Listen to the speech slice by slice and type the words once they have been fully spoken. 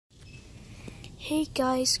Hey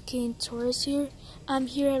guys, Kane Torres here. I'm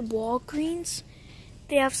here at Walgreens.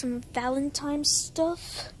 They have some Valentine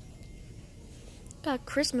stuff. Got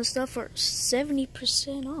Christmas stuff for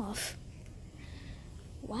 70% off.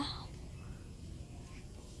 Wow.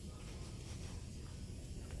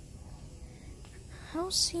 I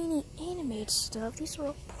don't see any animated stuff. These are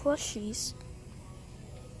all plushies.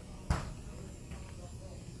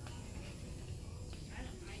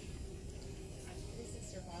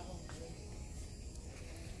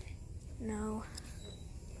 No.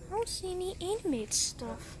 I don't see any animated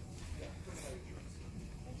stuff.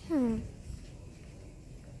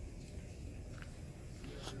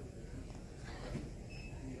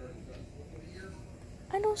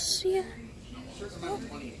 I don't see I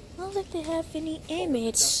don't think they have any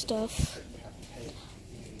animated stuff.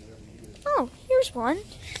 Oh, here's one.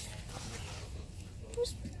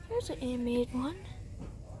 Here's an animated one.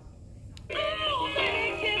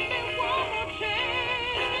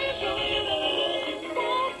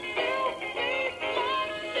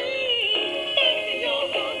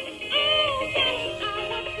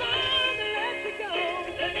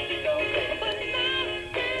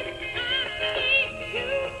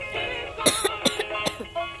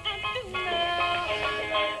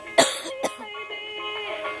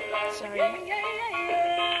 Sorry.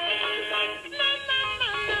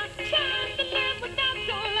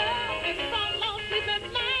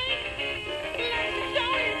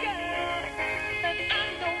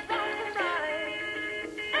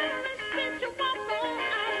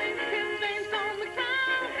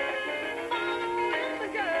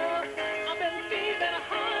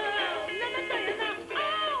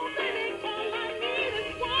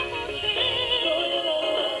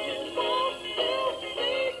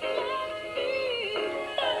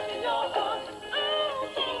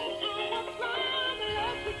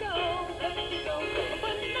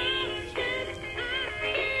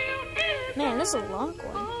 Man, this is a long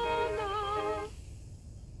one.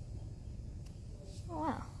 Oh,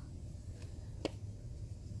 wow.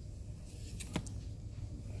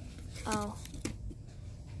 Oh.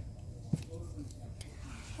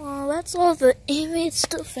 Well, that's all the animated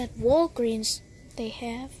stuff at Walgreens they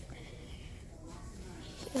have.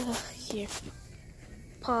 Here.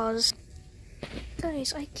 Pause.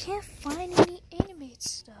 Guys, I can't find any animated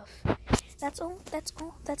stuff. That's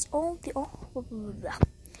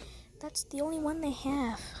the only one they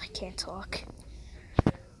have. I can't talk.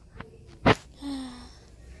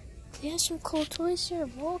 They have some cool toys here at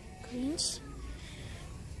Walgreens.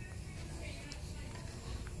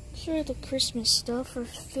 Sure, the Christmas stuff for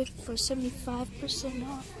 75%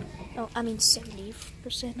 off. Oh, I mean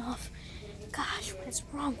 70% off. Gosh, what is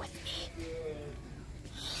wrong with me?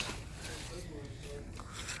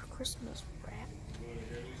 Christmas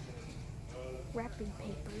wrapping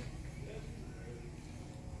paper.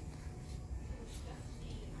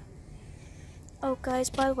 Oh guys,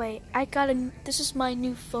 by the way, this is my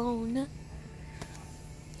new phone.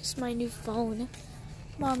 This is my new phone.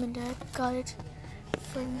 Mom and Dad got it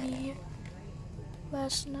for me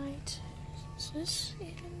last night. Is this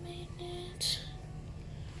animated?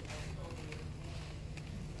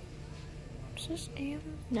 Is this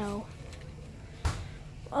No.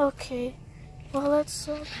 Okay. Well, that's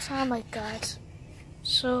all the time I got.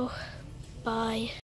 So, bye.